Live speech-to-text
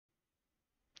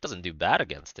Doesn't do bad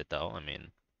against it though. I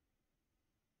mean,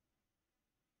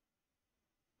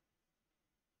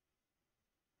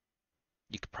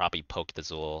 you could probably poke the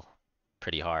Zool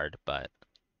pretty hard, but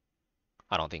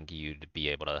I don't think you'd be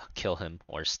able to kill him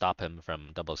or stop him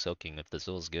from double soaking. If the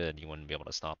Zool's good, you wouldn't be able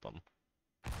to stop him.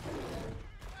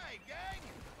 Hey, gang!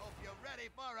 Hope you're ready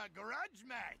for a grudge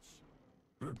match.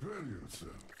 Prepare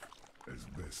yourself as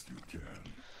best you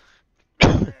can.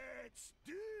 Let's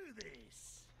do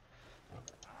this.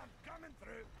 I'm coming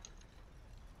through.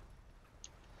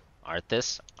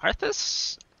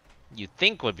 Arthas, you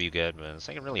think would be good, but it's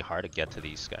like really hard to get to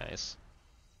these guys.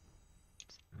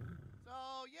 So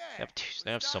yeah,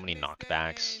 They have so many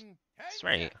knockbacks. It's 10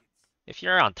 very. seconds. If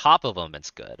you're on top of them, it's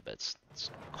good, but it's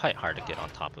quite hard to get on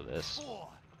top of this. 4,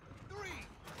 3,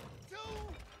 2,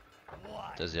 1.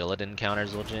 Does Illidan counter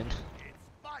Zul'jin? It's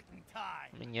fighting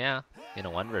time. I mean, yeah, in a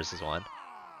 1v1.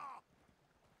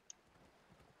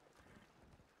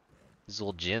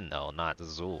 Zul'jin though, not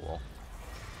Zul.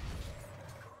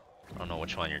 I don't know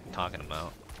which one you're talking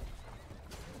about.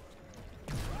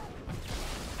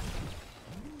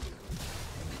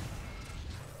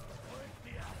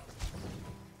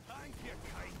 Thank you,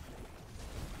 kind.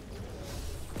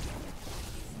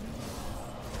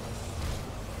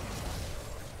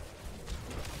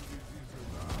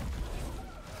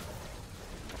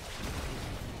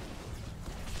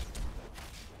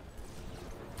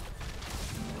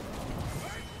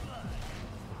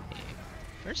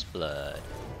 First blood.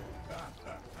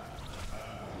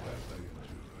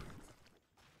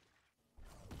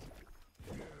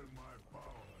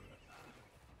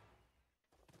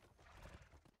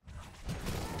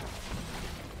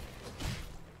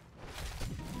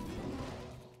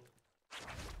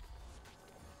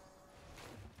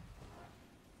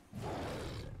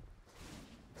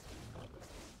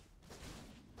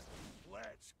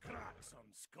 Let's crack some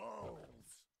skulls.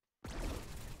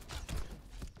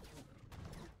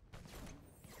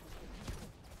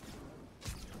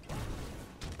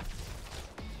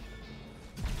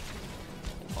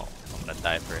 Oh, I'm gonna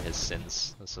die for his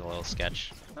sins. This is a little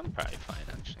sketch. I'm probably fine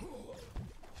actually.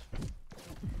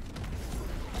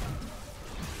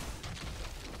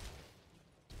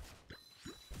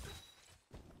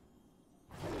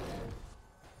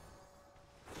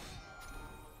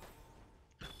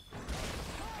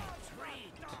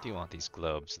 I do want these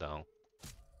globes though.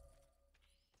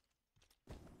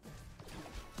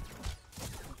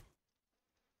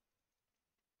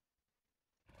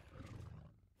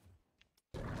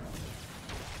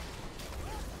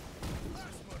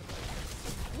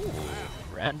 Ooh,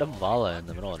 random Vala in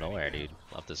the middle of nowhere, dude.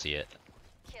 Love to see it.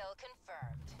 Kill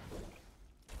confirmed.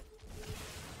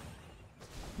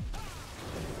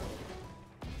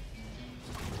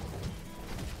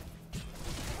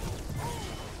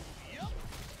 Yep,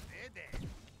 they're dead.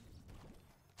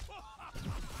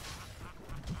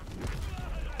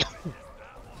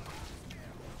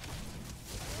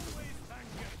 Always thank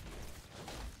you.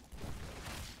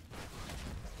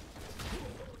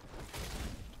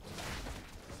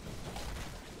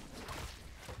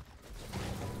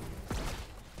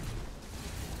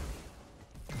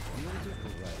 The order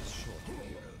provides short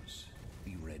heroes.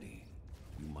 Be ready.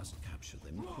 You must capture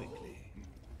them quickly.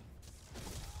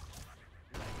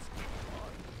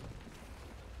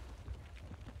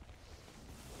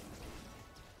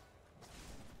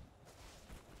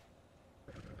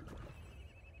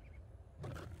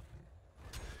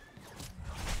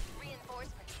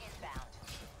 Reinforcements inbound.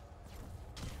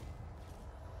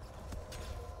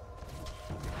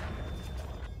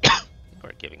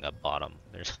 We're giving up bottom.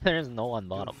 There's no one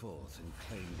Go bottom. forth and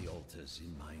claim the altars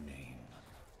in my name.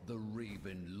 The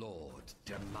Raven Lord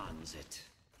demands it.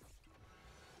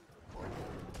 Oh,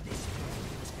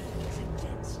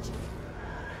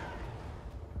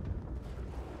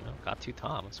 got 2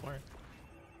 Tom, I swear.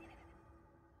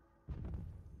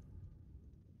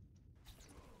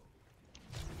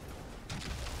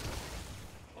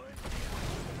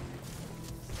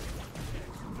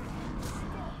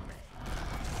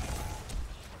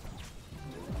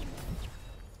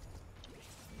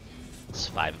 It's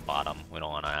 5 bottom. We don't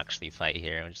want to actually fight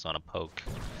here. We just want to poke.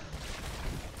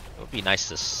 It would be nice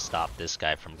to stop this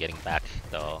guy from getting back,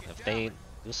 though. If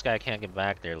this guy can't get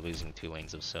back, they're losing 2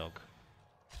 lanes of soak.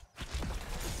 I'm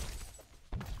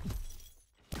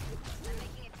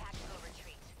making a tactical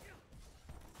retreat.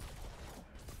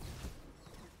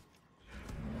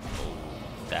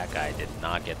 That guy did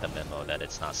not get the memo that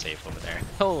it's not safe over there.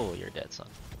 Oh, you're dead, son.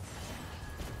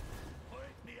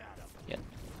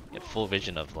 Get full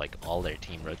vision of like all their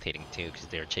team rotating too, because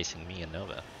they were chasing me and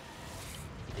Nova.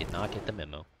 He did not get the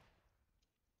memo.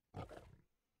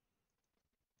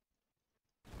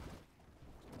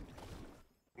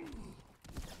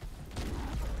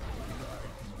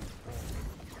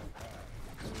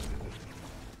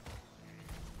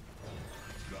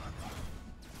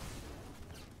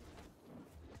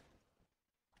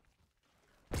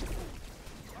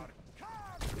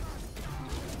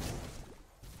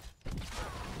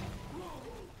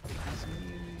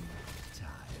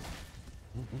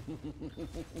 I'm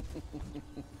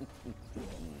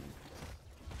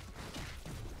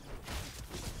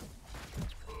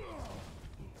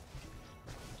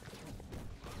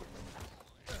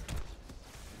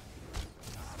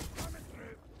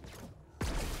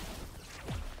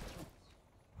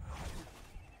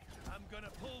gonna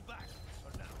pull back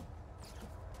for now.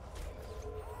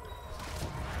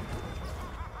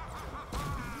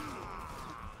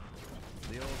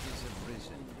 The altars have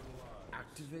risen.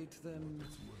 Activate them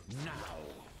now.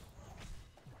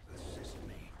 Assist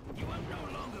me. You are no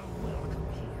longer welcome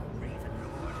here, Raven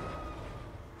Lord.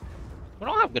 We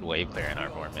don't have good wave clear in our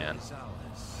board, man. Is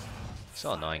ours.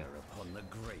 So annoying. Fire upon the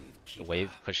grave The keeper.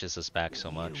 wave pushes us back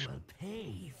so much. You will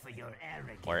pay for your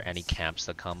arrogance. Or any camps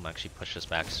that come actually push us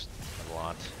back a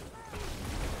lot.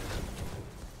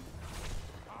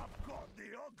 I've got the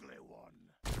ugly one.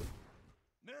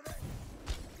 Muradin.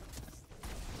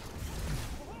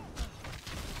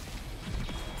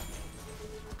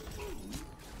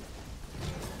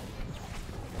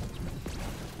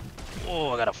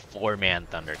 Oh, I got a 4-man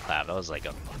thunderclap. That was like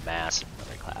a massive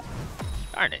thunderclap.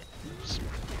 Darn it. Just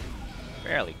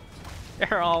barely.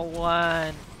 They're all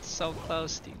one. So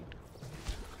close, dude.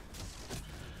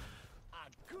 A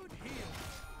good heal.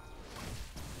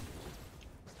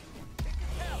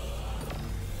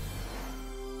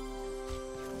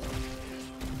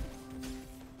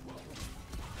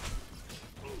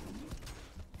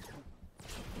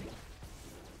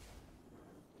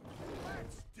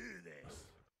 Let's do this.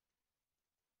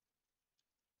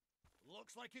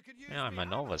 Looks like you could use Yeah, me my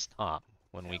Nova's top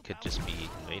when we could just be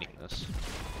invading this.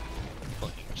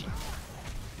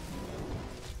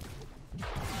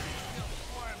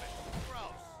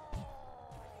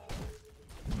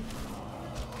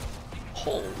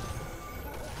 Oh.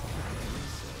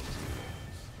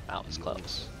 That was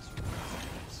close.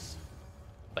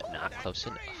 But not close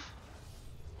enough.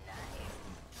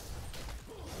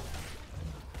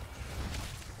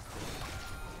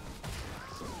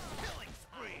 Killing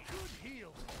spree. Good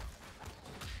heal.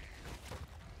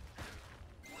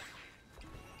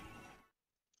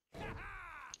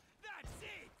 That's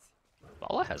it.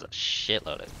 Bala has a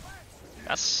shitload of.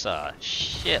 That's a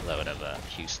shitload of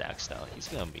Q stacks though. He's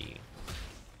gonna be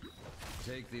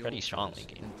Take the pretty altars strong late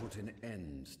game. and put an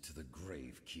end to the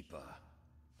grave keeper.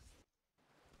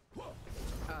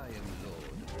 I am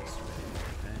Lord of this realm,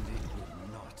 and it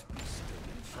will not be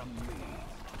stolen from me.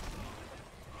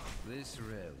 This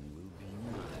realm will be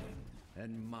mine,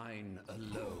 and mine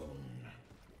alone.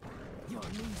 You're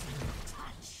losing your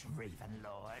touch, Raven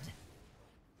Lord.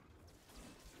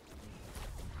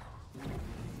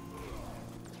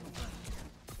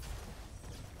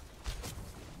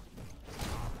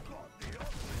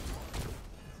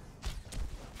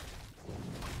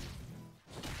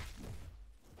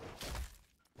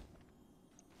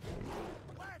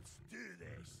 Let's do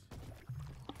this.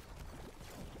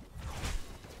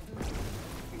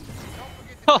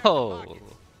 Oh!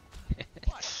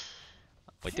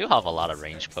 We do have a lot of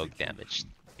range poke damage.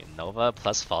 Nova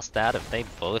plus Falstad, if they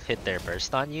both hit their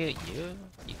burst on you, you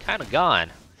kind of gone.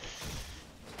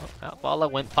 Oh, that Vala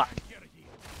went pop.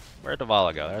 Where'd the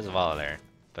Vala go? There's a Vala there,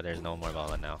 but there's no more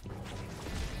Vala now.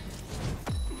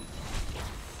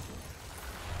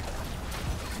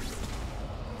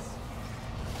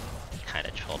 Kind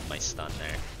of trolled my stun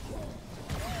there.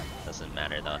 Doesn't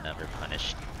matter though, never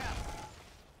punished.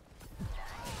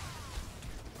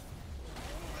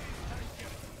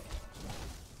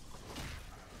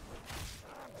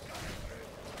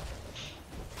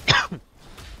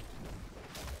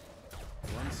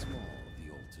 Once more,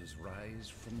 the altars rise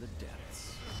from the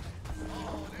depths.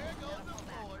 Oh, there goes the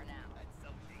board. That's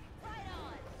something. Right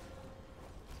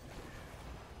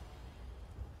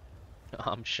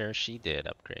on. I'm sure she did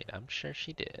upgrade. I'm sure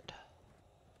she did.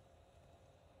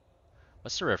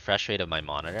 What's the refresh rate of my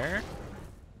monitor?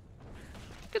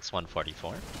 I think it's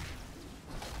 144.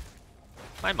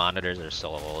 My monitors are so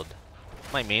old.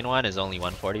 My main one is only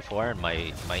 144 and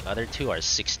my other two are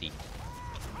 60. Lay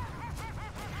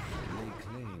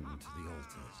claim to the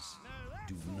altars.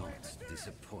 Do not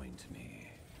disappoint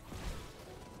me.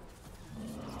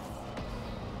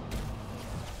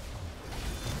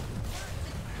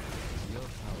 Your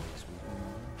powers will be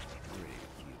more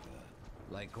Gravekeeper,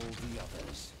 like all the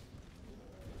others.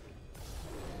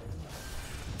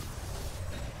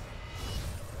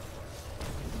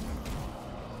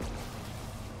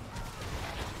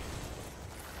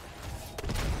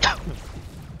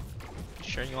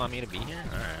 Sure you want me to be here?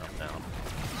 Alright, I'm down.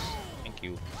 Thank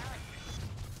you.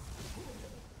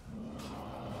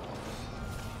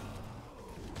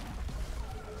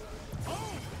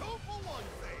 Oh, 2 for 1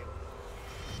 sale.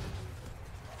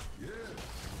 Yeah.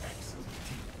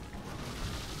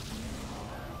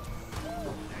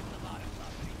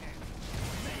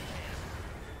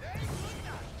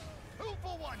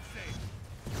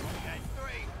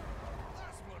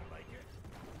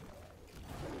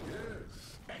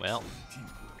 Well,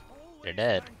 they're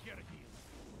dead.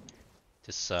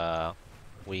 Just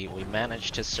we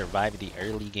managed to survive the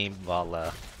early game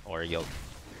Vala or Yoke.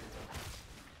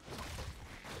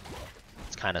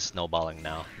 It's kind of snowballing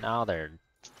now. Now they're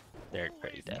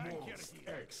pretty dead. Most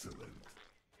excellent.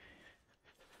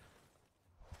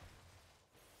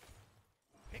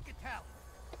 Pick a talent.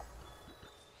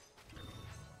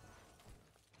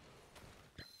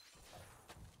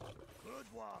 Good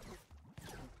one.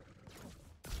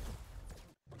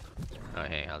 Oh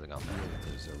hey, how's it going?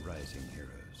 Altars are rising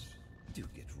heroes. Do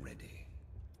get ready.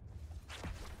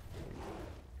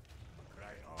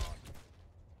 Cry on.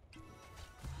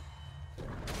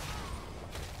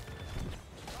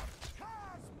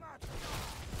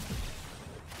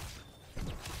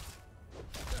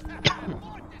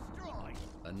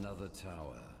 Another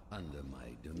tower under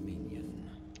my dominion.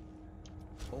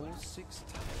 All 6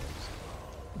 towers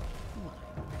are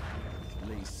mine.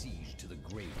 Lay siege to the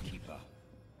Gravekeeper.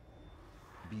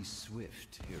 Be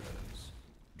swift, heroes.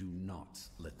 Do not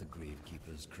let the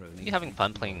Gravekeeper's cronies... You having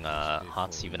fun playing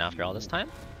HOTS even after all this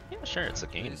time? Yeah, sure, it's a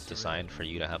game designed for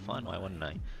you to have fun, why wouldn't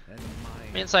I? I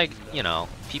mean, it's like, you know,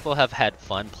 people have had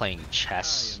fun playing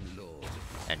chess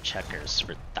and checkers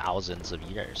for thousands of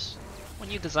years. When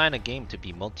you design a game to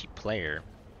be multiplayer,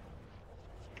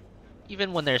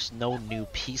 even when there's no new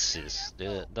pieces,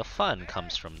 the fun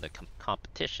comes from the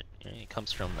competition. You know, it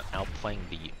comes from outplaying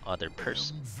the other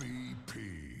person.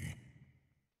 MVP.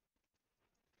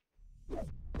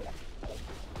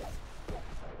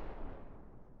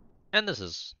 And this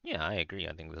is, yeah, I agree.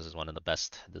 I think this is one of the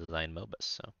best designed MOBAs.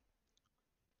 So.